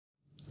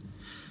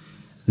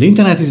The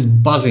internet is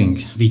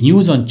buzzing with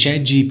news on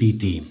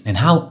ChatGPT and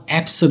how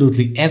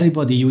absolutely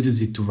everybody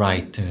uses it to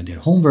write their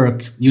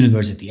homework,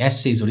 university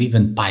essays, or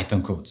even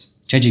Python codes.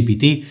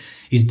 ChatGPT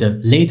is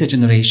the latest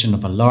generation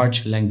of a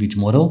large language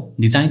model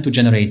designed to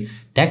generate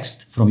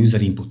text from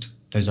user input.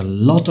 There's a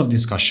lot of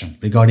discussion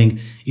regarding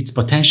its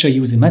potential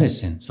use in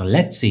medicine, so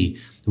let's see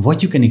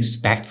what you can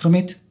expect from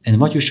it and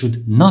what you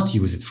should not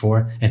use it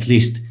for, at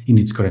least in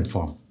its current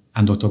form.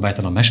 I'm Dr.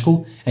 Bajtalan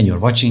Meskó, and you're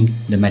watching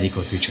The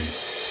Medical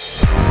Futurist.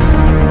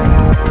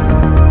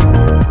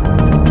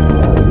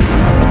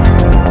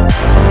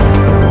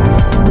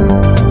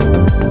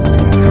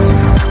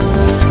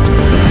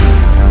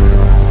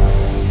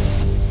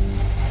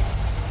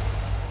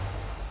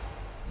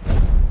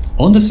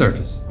 On the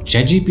surface,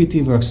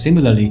 ChatGPT works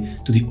similarly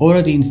to the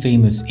already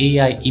infamous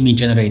AI image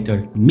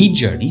generator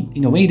Midjourney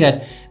in a way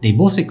that they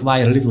both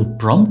require a little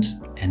prompt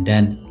and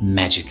then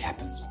magic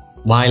happens.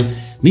 While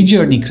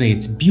Midjourney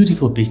creates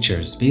beautiful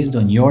pictures based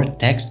on your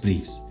text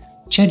briefs,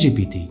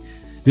 ChatGPT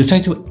will try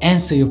to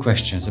answer your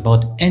questions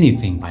about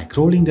anything by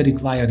crawling the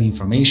required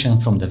information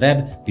from the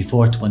web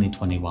before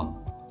 2021.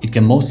 It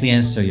can mostly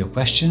answer your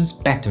questions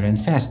better and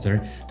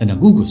faster than a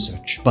Google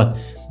search, but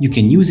you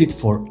can use it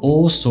for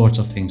all sorts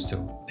of things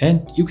too,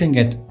 and you can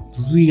get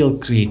real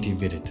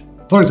creative with it.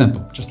 For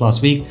example, just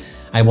last week,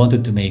 I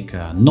wanted to make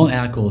a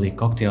non-alcoholic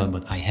cocktail,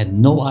 but I had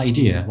no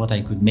idea what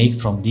I could make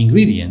from the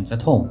ingredients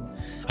at home.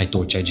 I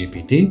told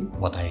ChatGPT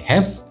what I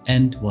have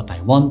and what I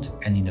want,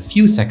 and in a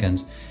few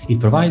seconds, it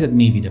provided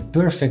me with a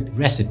perfect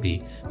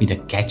recipe with a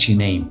catchy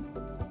name.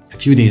 A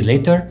few days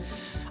later,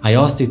 I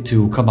asked it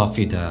to come up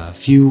with a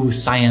few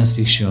science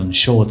fiction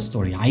short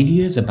story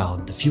ideas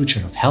about the future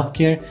of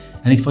healthcare,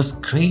 and it was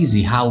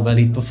crazy how well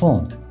it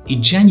performed.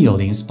 It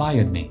genuinely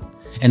inspired me.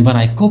 And when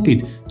I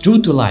copied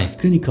true-to-life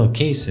clinical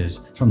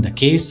cases from the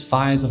case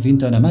files of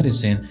internal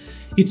medicine,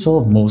 it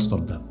solved most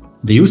of them.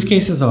 The use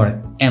cases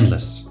are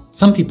endless.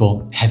 Some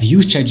people have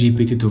used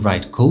ChatGPT to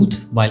write code,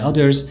 while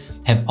others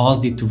have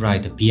asked it to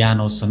write a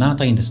piano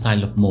sonata in the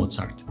style of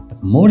Mozart.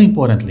 But more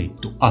importantly,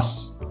 to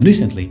us,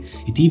 recently,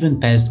 it even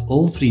passed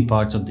all 3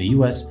 parts of the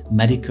US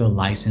medical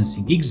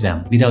licensing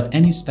exam without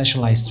any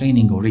specialized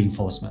training or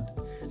reinforcement.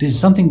 This is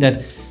something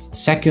that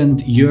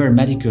second-year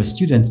medical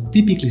students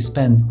typically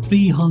spend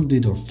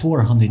 300 or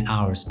 400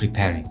 hours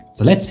preparing.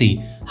 So let's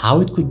see how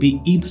it could be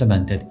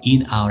implemented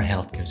in our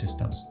healthcare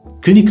systems.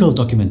 Clinical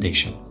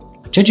documentation.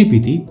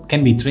 ChatGPT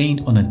can be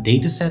trained on a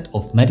dataset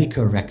of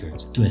medical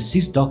records to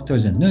assist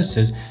doctors and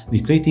nurses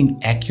with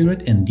creating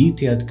accurate and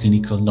detailed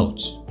clinical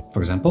notes. For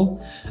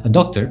example, a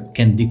doctor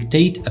can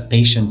dictate a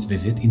patient's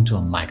visit into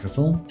a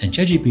microphone, and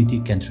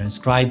ChatGPT can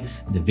transcribe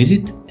the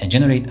visit and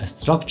generate a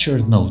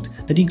structured note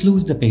that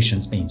includes the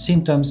patient's main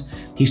symptoms,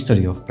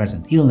 history of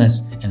present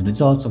illness, and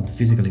results of the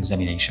physical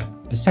examination,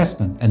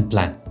 assessment, and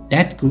plan.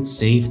 That could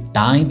save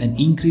time and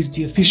increase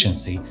the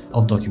efficiency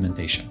of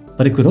documentation.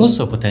 But it could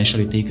also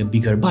potentially take a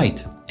bigger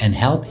bite and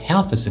help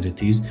health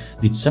facilities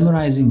with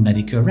summarizing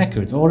medical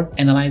records or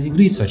analyzing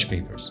research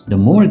papers. The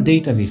more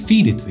data we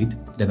feed it with,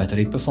 the better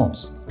it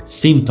performs.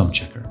 Symptom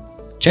checker.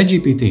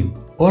 ChatGPT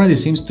already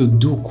seems to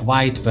do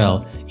quite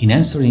well in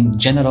answering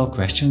general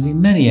questions in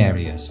many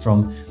areas,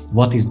 from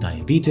what is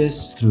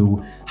diabetes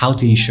through how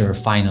to ensure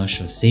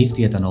financial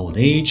safety at an old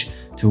age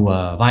to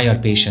why are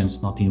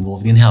patients not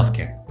involved in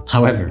healthcare.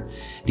 However,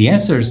 the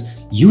answers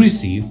you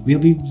receive will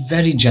be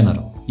very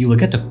general. You will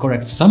get a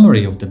correct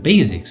summary of the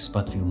basics,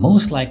 but will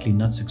most likely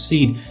not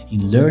succeed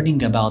in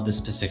learning about the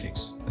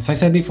specifics. As I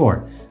said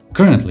before,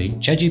 currently,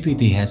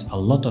 ChatGPT has a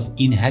lot of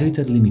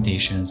inherited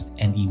limitations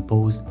and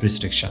imposed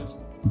restrictions.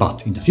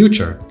 But in the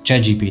future,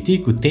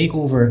 ChatGPT could take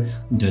over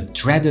the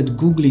dreaded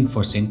Googling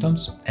for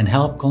symptoms and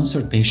help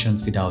consult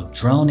patients without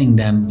drowning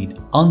them with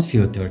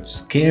unfiltered,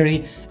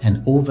 scary,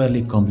 and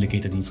overly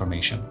complicated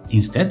information.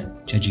 Instead,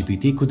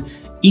 ChatGPT could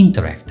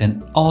interact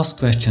and ask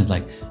questions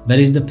like, where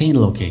is the pain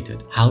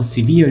located? How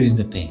severe is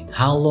the pain?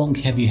 How long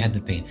have you had the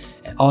pain?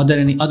 Are there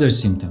any other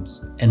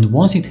symptoms? And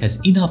once it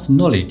has enough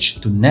knowledge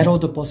to narrow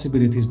the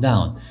possibilities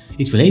down,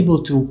 it will be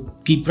able to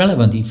give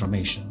relevant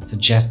information,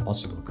 suggest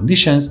possible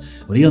conditions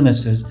or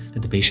illnesses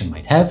that the patient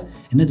might have,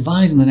 and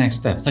advise on the next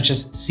step, such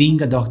as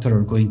seeing a doctor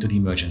or going to the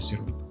emergency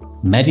room.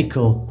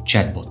 Medical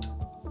chatbot.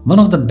 One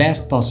of the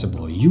best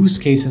possible use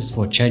cases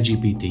for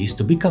ChatGPT is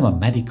to become a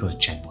medical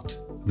chatbot.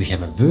 We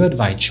have a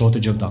worldwide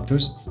shortage of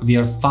doctors. We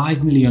are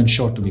 5 million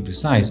short to be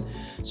precise,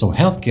 so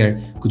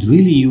healthcare could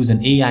really use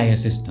an AI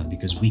assistant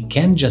because we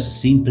can't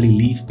just simply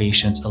leave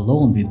patients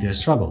alone with their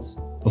struggles.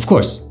 Of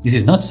course, this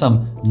is not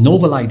some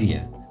novel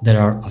idea. There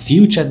are a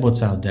few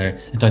chatbots out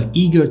there that are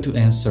eager to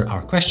answer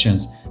our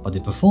questions, but the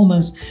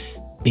performance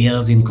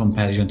pales in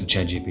comparison to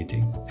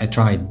ChatGPT. I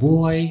tried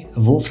Boy,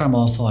 Wolfram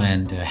Alpha,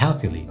 and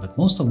Healthily, but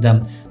most of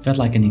them felt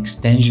like an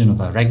extension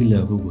of a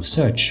regular Google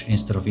search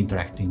instead of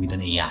interacting with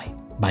an AI.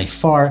 By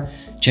far,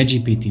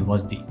 ChatGPT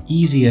was the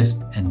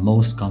easiest and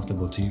most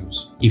comfortable to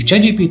use. If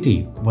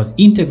ChatGPT was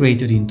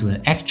integrated into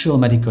an actual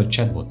medical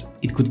chatbot,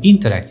 it could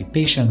interact with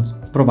patients,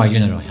 provide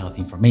general health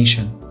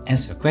information,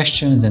 answer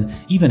questions, and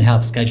even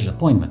help schedule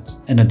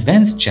appointments. An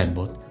advanced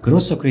chatbot could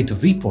also create a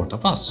report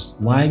of us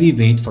while we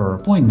wait for our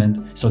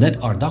appointment so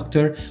that our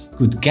doctor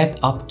could get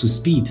up to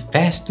speed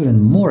faster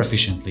and more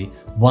efficiently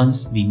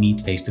once we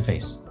meet face to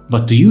face.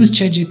 But to use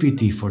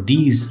ChatGPT for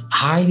these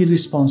highly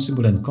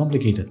responsible and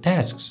complicated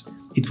tasks,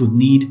 it would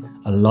need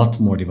a lot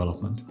more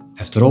development.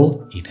 After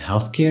all, in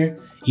healthcare,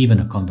 even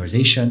a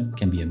conversation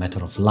can be a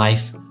matter of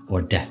life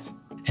or death.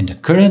 And the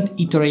current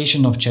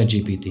iteration of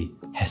ChatGPT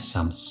has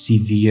some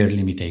severe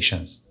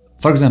limitations.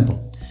 For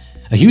example,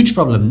 a huge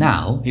problem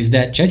now is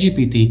that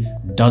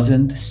ChatGPT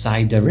doesn't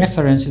cite the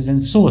references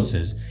and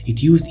sources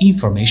it used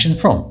information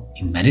from.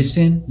 In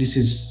medicine, this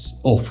is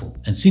awful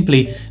and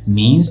simply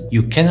means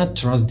you cannot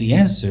trust the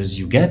answers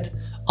you get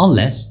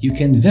unless you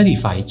can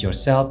verify it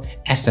yourself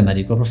as a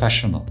medical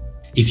professional.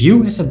 If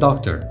you, as a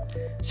doctor,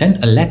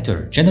 send a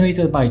letter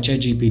generated by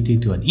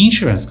ChatGPT to an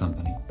insurance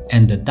company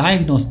and the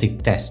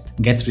diagnostic test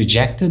gets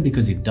rejected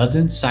because it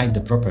doesn't cite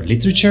the proper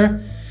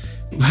literature,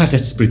 well,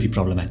 that's pretty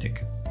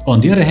problematic. On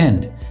the other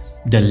hand,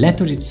 the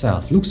letter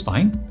itself looks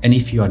fine, and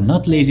if you are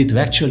not lazy to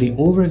actually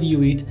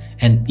overview it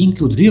and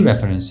include real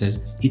references,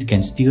 it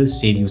can still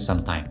save you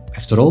some time.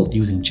 After all,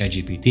 using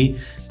ChatGPT,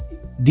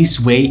 this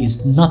way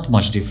is not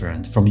much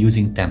different from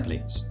using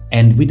templates.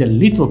 And with a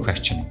little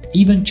questioning,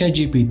 even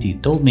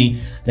ChatGPT told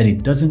me that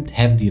it doesn't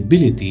have the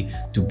ability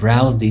to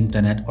browse the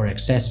internet or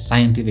access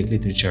scientific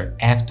literature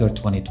after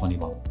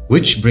 2021.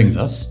 Which brings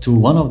us to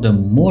one of the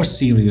more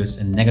serious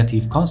and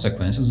negative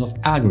consequences of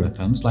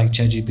algorithms like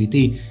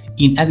ChatGPT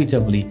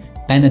inevitably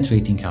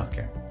penetrating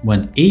healthcare.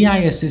 When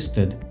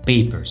AI-assisted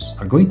papers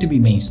are going to be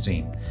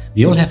mainstream,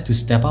 we all have to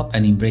step up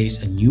and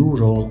embrace a new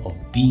role of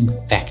being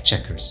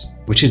fact-checkers,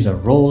 which is a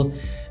role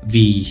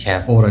we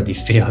have already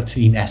failed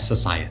in as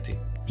society.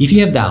 If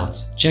you have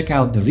doubts, check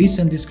out the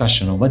recent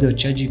discussion on whether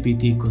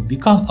ChatGPT could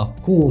become a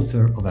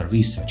co-author of a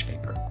research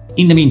paper.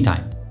 In the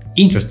meantime,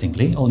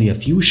 interestingly, only a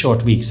few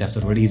short weeks after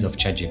the release of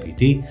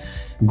ChatGPT,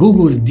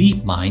 Google's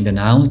DeepMind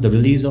announced the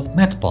release of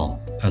MedPalm,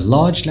 a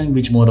large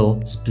language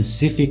model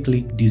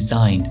specifically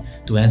designed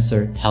to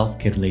answer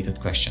healthcare-related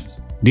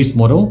questions. This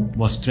model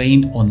was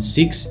trained on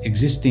 6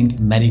 existing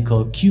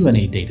medical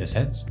Q&A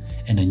datasets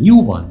and a new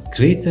one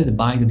created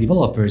by the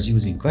developers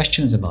using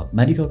questions about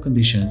medical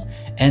conditions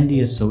and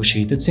the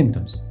associated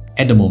symptoms.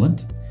 At the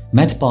moment,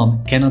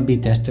 MedPalm cannot be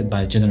tested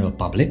by the general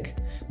public,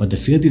 but the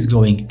field is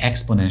growing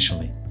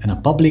exponentially, and a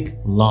public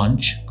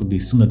launch could be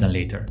sooner than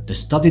later. The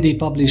study they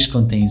published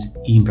contains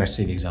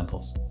impressive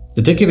examples.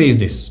 The takeaway is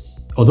this.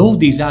 Although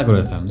these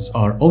algorithms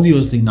are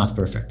obviously not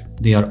perfect,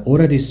 they are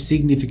already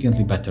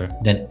significantly better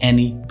than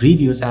any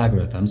previous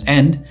algorithms,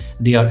 and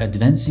they are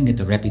advancing at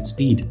a rapid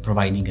speed,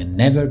 providing a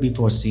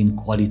never-before-seen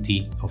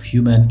quality of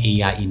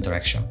human-AI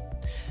interaction.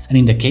 And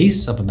in the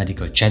case of a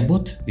medical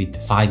chatbot with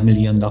 5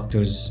 million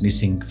doctors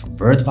missing from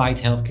worldwide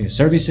healthcare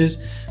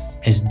services,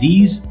 as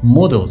these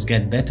models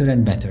get better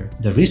and better,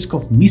 the risk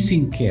of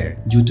missing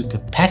care due to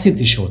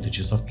capacity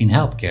shortages in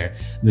healthcare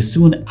will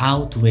soon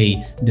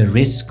outweigh the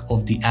risk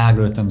of the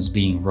algorithms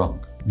being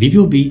wrong. We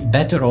will be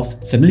better off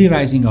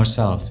familiarizing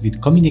ourselves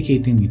with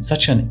communicating with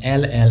such an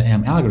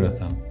LLM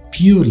algorithm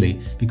purely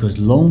because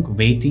long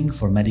waiting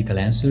for medical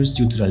answers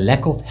due to the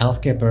lack of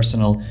healthcare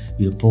personnel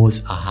will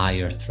pose a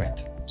higher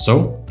threat.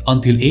 So,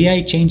 until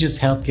AI changes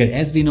healthcare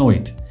as we know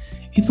it,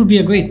 it would be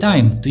a great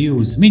time to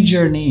use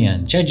Midjourney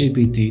and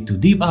ChatGPT to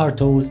dip our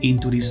toes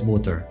into this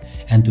water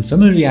and to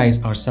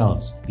familiarize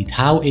ourselves with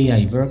how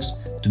AI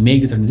works to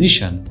make the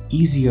transition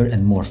easier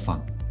and more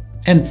fun.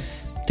 And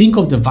think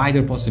of the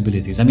wider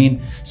possibilities. I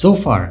mean, so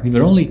far we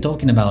were only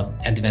talking about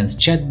advanced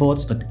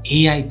chatbots, but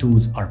AI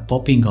tools are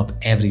popping up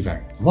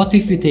everywhere. What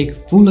if we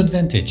take full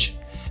advantage?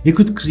 We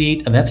could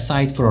create a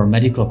website for our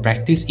medical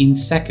practice in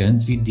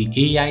seconds with the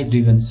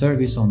AI-driven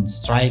service on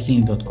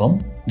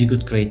strikingly.com. We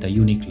could create a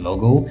unique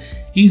logo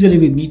easily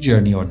with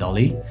Midjourney or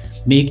DALL-E,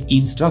 make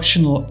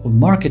instructional or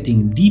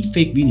marketing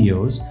deepfake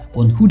videos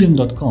on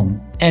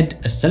hoodem.com, add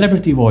a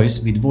celebrity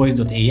voice with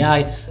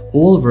voice.ai,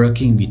 all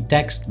working with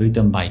text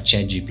written by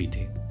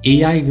ChatGPT.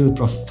 AI will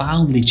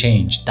profoundly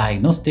change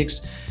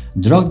diagnostics,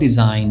 drug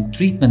design,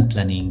 treatment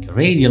planning,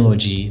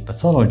 radiology,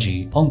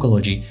 pathology,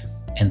 oncology,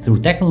 and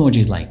through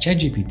technologies like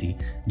ChatGPT,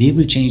 they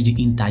will change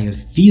the entire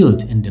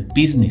field and the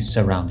business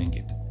surrounding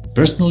it.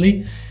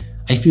 Personally,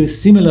 I feel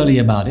similarly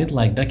about it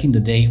like back in the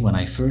day when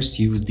I first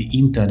used the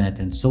internet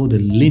and saw the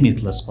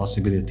limitless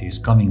possibilities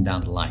coming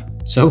down the line.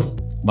 So,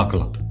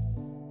 buckle up.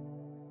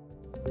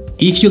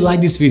 If you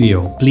like this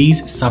video,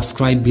 please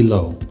subscribe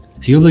below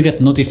so you will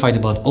get notified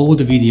about all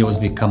the videos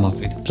we come up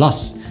with.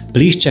 Plus,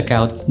 please check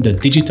out the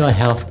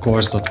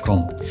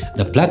digitalhealthcourse.com,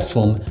 the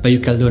platform where you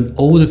can learn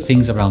all the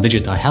things around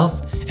digital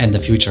health and the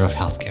future of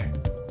healthcare.